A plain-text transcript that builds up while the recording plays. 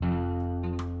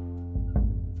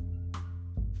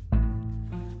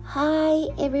Hi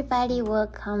everybody,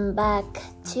 welcome back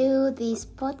to this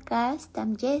podcast.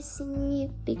 I'm Jessie,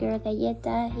 Bigger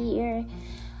Galleta here.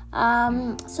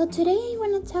 So today I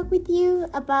want to talk with you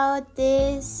about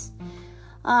this,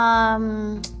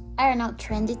 trendy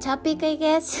topic, I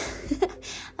guess,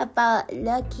 about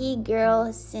lucky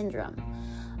girl syndrome.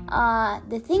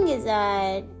 The thing is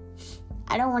that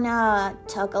I don't want to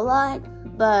talk a lot,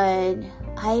 but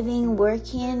I've been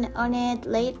working on it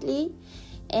lately.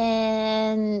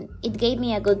 And it gave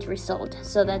me a good result,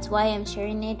 so that's why I'm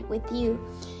sharing it with you.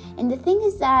 And the thing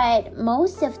is that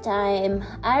most of the time,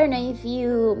 I don't know if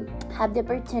you have the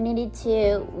opportunity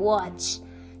to watch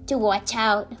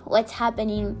out what's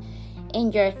happening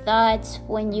in your thoughts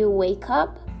when you wake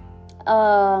up.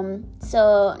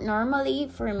 So normally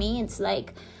for me, it's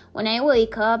like when I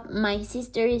wake up, my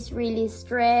sister is really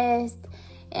stressed,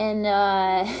 and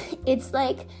it's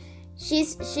like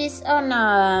she's on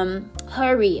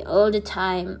hurry all the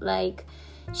time, like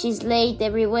she's late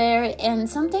everywhere, and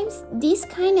sometimes this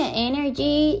kind of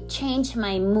energy change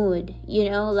my mood,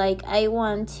 like I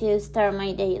want to start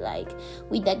my day like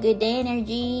with a good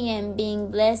energy and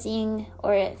being blessing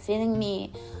or feeling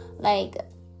me like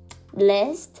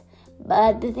blessed.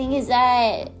 But the thing is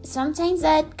that sometimes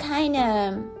that kind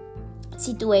of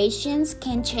situations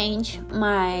can change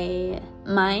my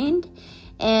mind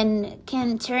and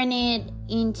can turn it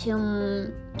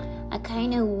into a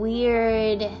kind of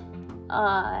weird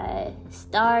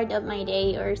start of my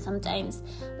day. Or sometimes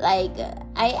like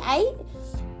I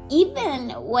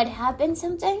even what happens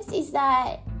sometimes is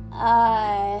that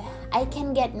I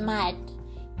can get mad,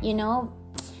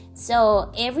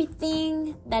 so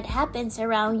everything that happens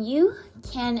around you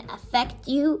can affect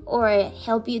you or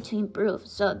help you to improve.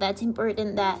 So that's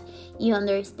important that you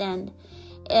understand.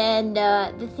 And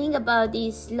the thing about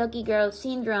this lucky girl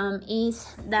syndrome is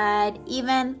that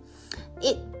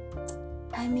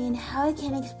how I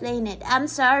can explain it? I'm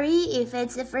sorry if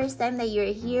it's the first time that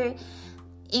you're here.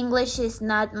 English is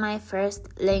not my first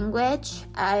language.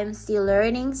 I'm still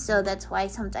learning, so that's why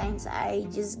sometimes I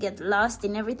just get lost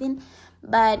in everything.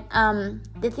 But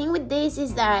the thing with this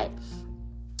is that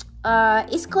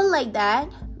it's called like that,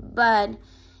 but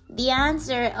the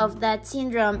answer of that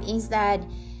syndrome is that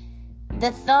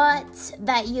the thoughts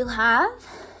that you have,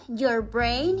 your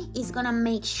brain is gonna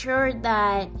make sure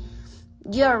that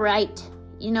you're right.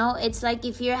 It's like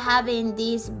if you're having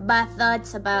these bad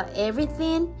thoughts about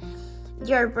everything,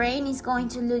 your brain is going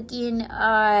to look in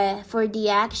for the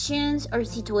actions or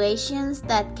situations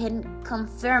that can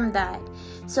confirm that.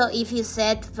 So if you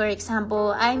said, for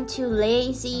example, I'm too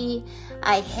lazy,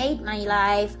 I hate my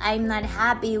life, I'm not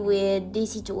happy with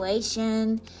this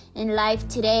situation in life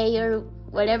today or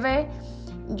whatever,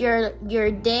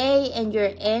 your day and your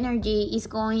energy is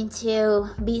going to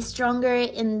be stronger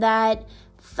in that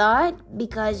thought,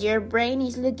 because your brain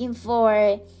is looking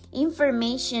for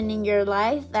information in your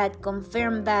life that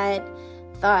confirm that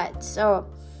thought. So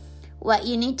what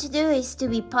you need to do is to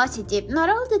be positive. Not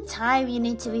all the time you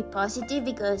need to be positive,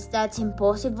 because that's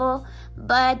impossible,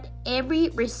 but every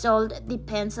result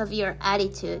depends on your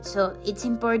attitude. So it's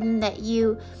important that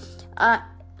you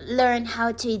learn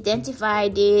how to identify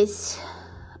these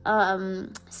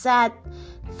sad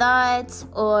thoughts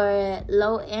or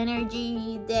low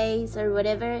energy days or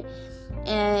whatever,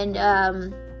 and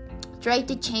try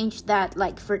to change that.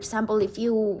 Like, for example, if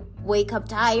you wake up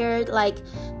tired, like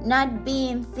not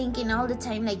being thinking all the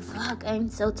time like, fuck, I'm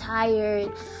so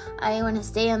tired, I want to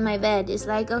stay on my bed. It's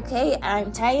like, okay,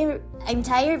 I'm tired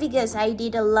because I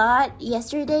did a lot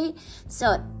yesterday,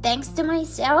 so thanks to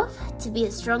myself to be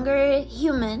a stronger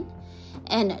human.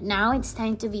 And now it's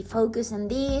time to be focused on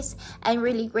this. I'm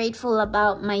really grateful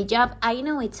about my job. I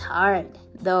know it's hard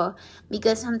though,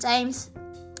 because sometimes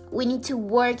we need to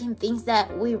work in things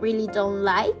that we really don't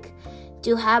like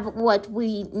to have what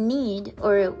we need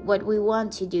or what we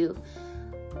want to do.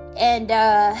 And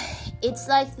it's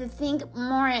like to think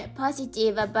more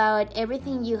positive about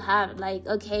everything you have. Like,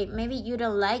 okay, maybe you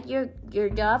don't like your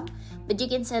job, but you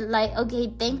can say like,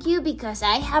 okay, thank you because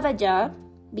I have a job.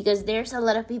 Because there's a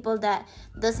lot of people that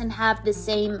doesn't have the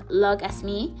same luck as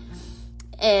me,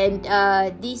 and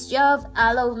this job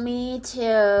allowed me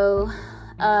to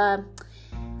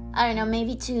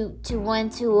maybe to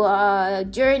went to a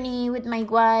journey with my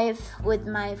wife, with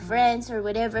my friends or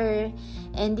whatever,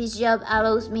 and this job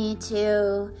allows me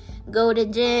to go to the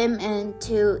gym and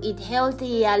to eat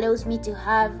healthy, allows me to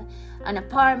have an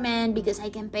apartment because I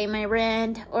can pay my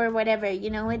rent or whatever.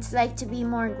 It's like to be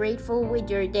more grateful with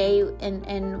your day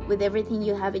and with everything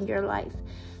you have in your life.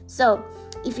 So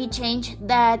if you change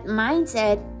that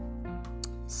mindset,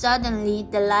 suddenly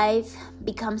the life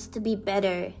becomes to be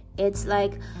better. It's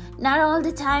like not all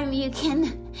the time you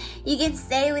can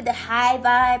stay with the high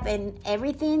vibe and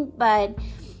everything, but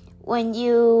when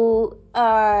you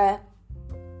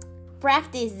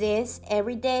practice this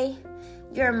every day,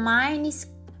 your mind is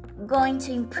going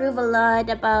to improve a lot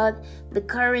about the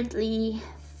currently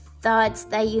thoughts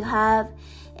that you have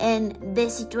and the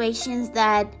situations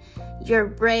that your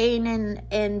brain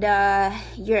and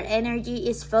your energy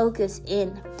is focused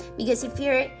in. Because if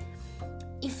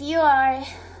you are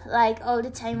like all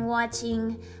the time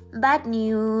watching bad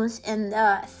news and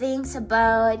things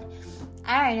about,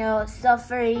 I don't know,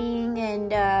 suffering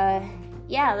and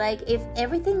like if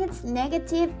everything is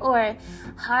negative or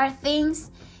hard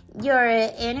things, your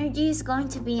energy is going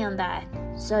to be on that.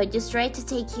 So just try to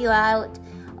take you out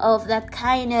of that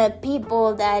kind of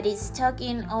people that is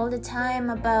talking all the time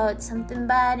about something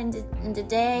bad in the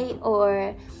day,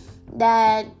 or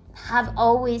that have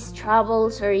always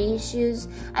troubles or issues.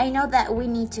 I know that we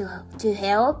need to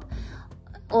help,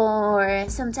 or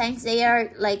sometimes they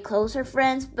are like closer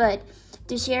friends, but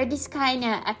to share this kind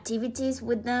of activities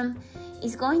with them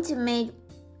is going to make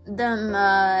them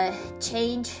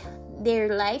change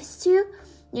their lives too.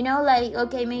 You know, like,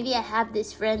 okay, maybe I have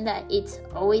this friend that it's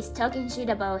always talking shit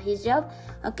about his job.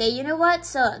 Okay, you know what?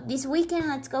 So this weekend,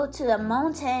 let's go to the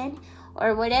mountain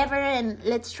or whatever, and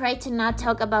let's try to not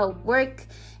talk about work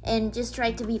and just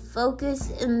try to be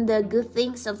focused on the good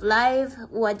things of life,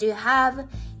 what you have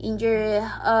in your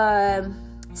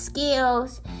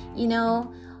skills, you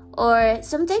know. Or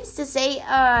sometimes to say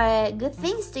good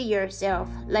things to yourself,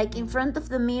 like in front of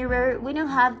the mirror. We don't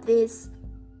have this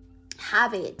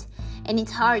habit, and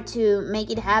it's hard to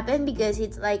make it happen because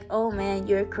it's like, oh man,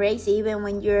 you're crazy. Even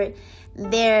when you're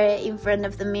there in front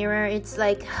of the mirror, it's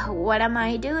like, what am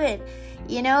I doing,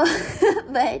 you know?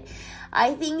 But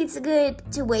I think it's good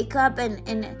to wake up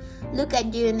and look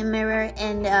at you in the mirror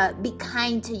and be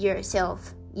kind to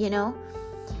yourself, you know.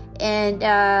 And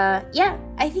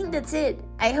I think that's it.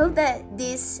 I hope that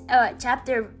this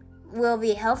chapter will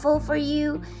be helpful for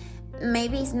you.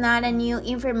 Maybe it's not a new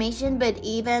information, but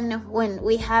even when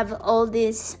we have all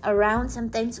this around,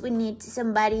 sometimes we need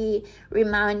somebody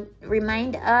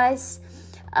remind us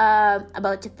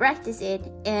about to practice it.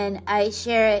 And I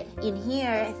share in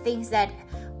here things that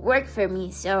work for me.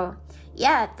 So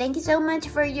yeah, thank you so much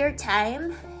for your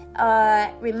time.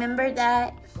 Remember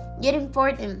that you're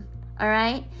important, all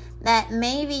right? That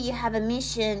maybe you have a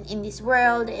mission in this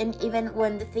world, and even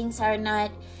when the things are not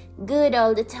good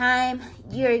all the time,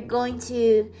 you're going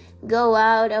to go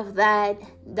out of that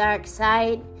dark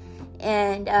side,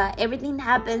 and everything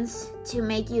happens to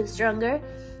make you stronger.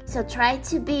 So try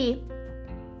to be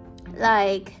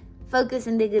like focus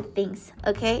on the good things,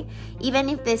 okay? Even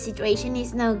if the situation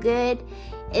is no good,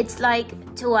 it's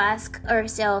like to ask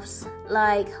ourselves,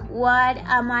 like, what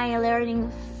am I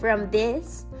learning from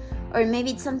this? Or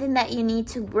maybe it's something that you need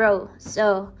to grow.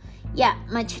 So yeah,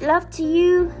 much love to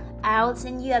you. I'll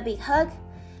send you a big hug.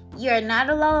 You're not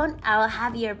alone. I'll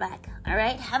have your back. All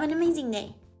right? Have an amazing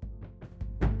day.